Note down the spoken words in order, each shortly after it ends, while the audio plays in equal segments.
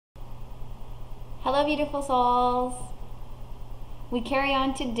Hello, beautiful souls. We carry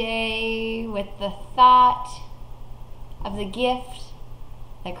on today with the thought of the gift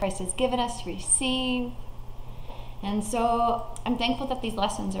that Christ has given us to receive. And so I'm thankful that these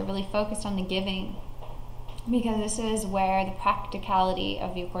lessons are really focused on the giving, because this is where the practicality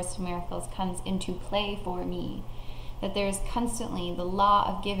of the Course in Miracles comes into play for me. That there's constantly the law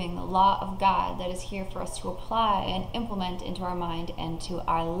of giving, the law of God that is here for us to apply and implement into our mind and to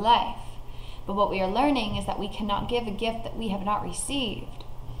our life. But what we are learning is that we cannot give a gift that we have not received.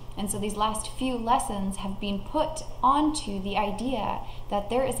 And so these last few lessons have been put onto the idea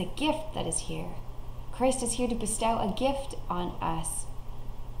that there is a gift that is here. Christ is here to bestow a gift on us.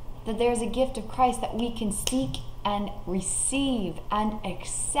 That there is a gift of Christ that we can seek and receive and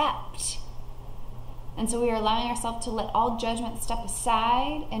accept. And so we are allowing ourselves to let all judgment step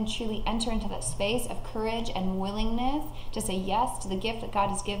aside and truly enter into that space of courage and willingness to say yes to the gift that God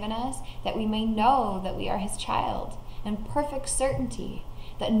has given us, that we may know that we are His child, and perfect certainty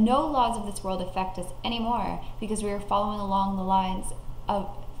that no laws of this world affect us anymore, because we are following along the lines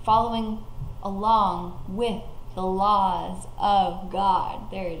of following along with the laws of God.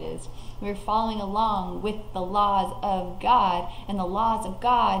 There it is. We're following along with the laws of God, and the laws of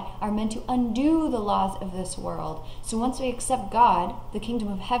God are meant to undo the laws of this world. So once we accept God, the kingdom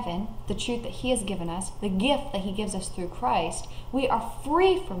of heaven, the truth that He has given us, the gift that He gives us through Christ, we are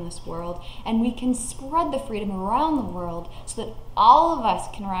free from this world, and we can spread the freedom around the world so that all of us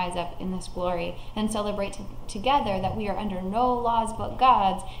can rise up in this glory and celebrate together that we are under no laws but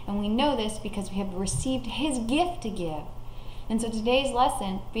God's, and we know this because we have received His gift to give. And so today's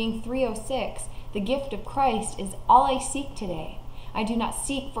lesson, being 306, the gift of Christ is all I seek today. I do not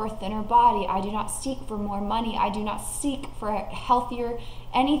seek for a thinner body. I do not seek for more money. I do not seek for healthier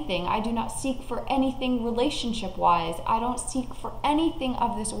anything. I do not seek for anything relationship-wise. I don't seek for anything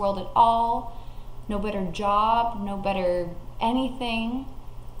of this world at all. No better job, no better anything.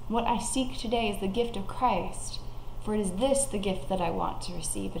 What I seek today is the gift of Christ. For it is this the gift that I want to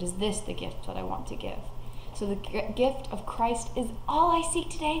receive. It is this the gift that I want to give. So the gift of Christ is all I seek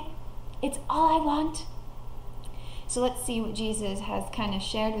today. It's all I want. So let's see what Jesus has kind of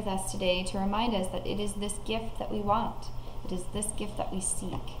shared with us today to remind us that it is this gift that we want. It is this gift that we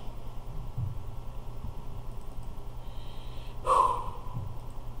seek.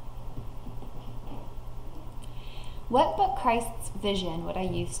 What but Christ's vision would I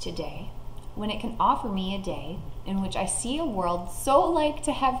use today, when it can offer me a day in which I see a world so like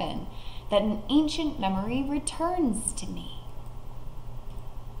to heaven that an ancient memory returns to me?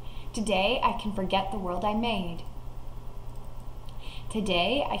 Today I can forget the world I made.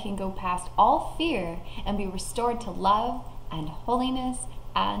 Today I can go past all fear and be restored to love and holiness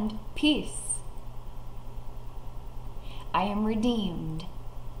and peace. I am redeemed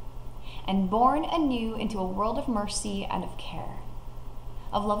and born anew into a world of mercy and of care,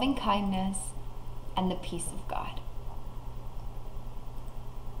 of loving kindness and the peace of God.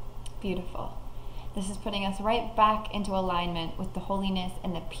 Beautiful. This is putting us right back into alignment with the holiness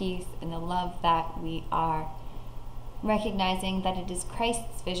and the peace and the love that we are. Recognizing that it is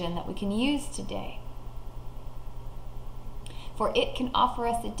Christ's vision that we can use today. For it can offer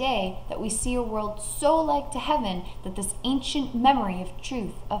us a day that we see a world so like to heaven that this ancient memory of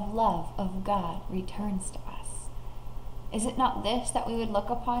truth, of love, of God returns to us. Is it not this that we would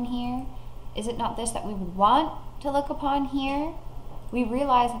look upon here? Is it not this that we would want to look upon here? We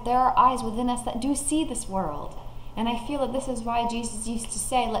realize that there are eyes within us that do see this world. And I feel that this is why Jesus used to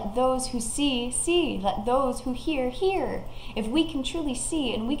say, let those who see, see. Let those who hear, hear. If we can truly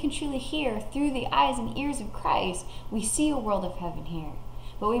see and we can truly hear through the eyes and ears of Christ, we see a world of heaven here.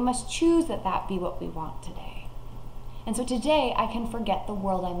 But we must choose that that be what we want today. And so today I can forget the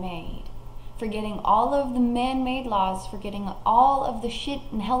world I made. Forgetting all of the man-made laws, forgetting all of the shit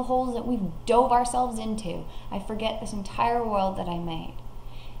and hellholes that we've dove ourselves into. I forget this entire world that I made.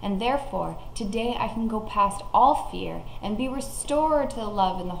 And therefore, today I can go past all fear and be restored to the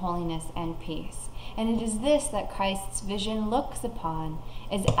love and the holiness and peace. And it is this that Christ's vision looks upon,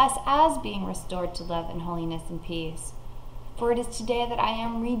 is us as being restored to love and holiness and peace. For it is today that I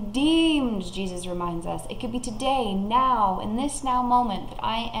am redeemed, Jesus reminds us. It could be today, now, in this now moment, that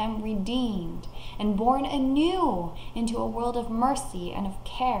I am redeemed and born anew into a world of mercy and of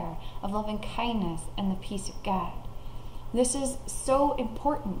care, of loving kindness and the peace of God. This is so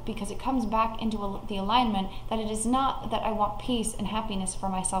important because it comes back into the alignment that it is not that I want peace and happiness for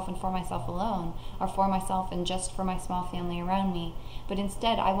myself and for myself alone, or for myself and just for my small family around me, but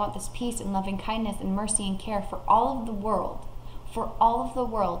instead I want this peace and loving kindness and mercy and care for all of the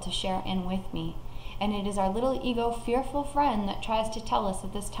world to share in with me. And it is our little ego, fearful friend that tries to tell us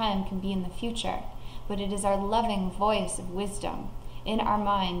that this time can be in the future. But it is our loving voice of wisdom in our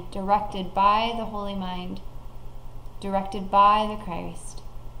mind, directed by the Holy Mind, directed by the Christ,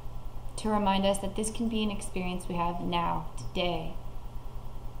 to remind us that this can be an experience we have now, today.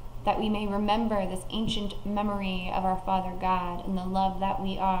 That we may remember this ancient memory of our Father God and the love that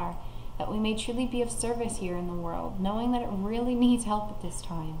we are. That we may truly be of service here in the world, knowing that it really needs help at this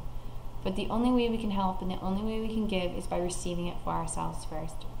time. But the only way we can help and the only way we can give is by receiving it for ourselves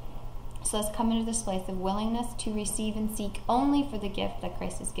first. So let's come into this place of willingness to receive and seek only for the gift that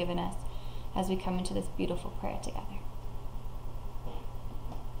Christ has given us as we come into this beautiful prayer together.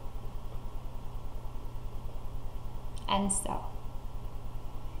 And so,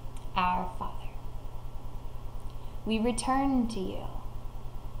 our Father, we return to you,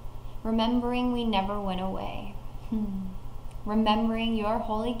 remembering we never went away, remembering your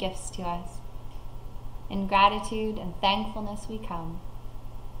holy gifts to us. In gratitude and thankfulness we come,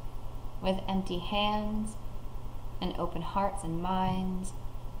 with empty hands and open hearts and minds,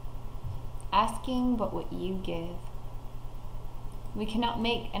 asking but what you give. We cannot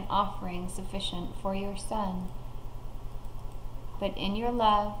make an offering sufficient for your Son, but in your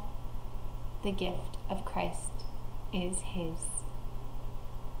love, the gift of Christ is his.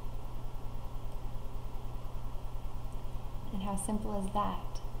 And how simple is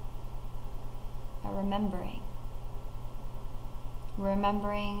that? A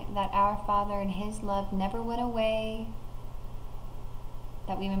remembering that our Father and his love never went away,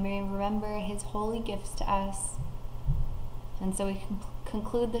 that we may remember his holy gifts to us. And so we can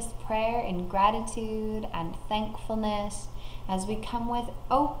conclude this prayer in gratitude and thankfulness as we come with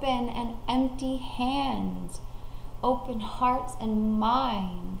open and empty hands, open hearts and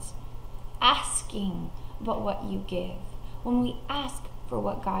minds, asking but what you give. When we ask for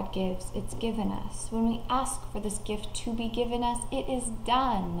what God gives, it's given us. When we ask for this gift to be given us, it is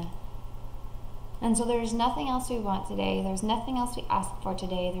done. And so there is nothing else we want today. There's nothing else we ask for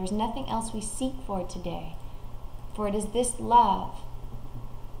today. There's nothing else we seek for today. For it is this love,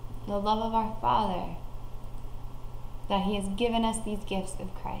 the love of our Father, that he has given us these gifts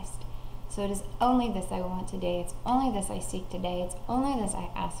of Christ. So it is only this I want today. It's only this I seek today. It's only this I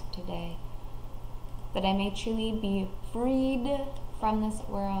ask today. That I may truly be freed from this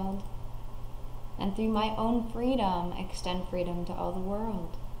world, and through my own freedom, extend freedom to all the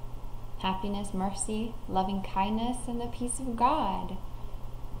world. Happiness, mercy, loving kindness, and the peace of God.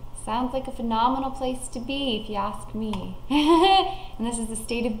 Sounds like a phenomenal place to be, if you ask me. And this is the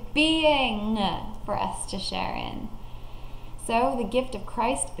state of being for us to share in. So the gift of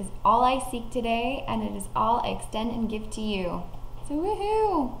Christ is all I seek today, and it is all I extend and give to you. So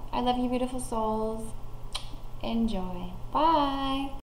woohoo! I love you, beautiful souls. Enjoy. Bye.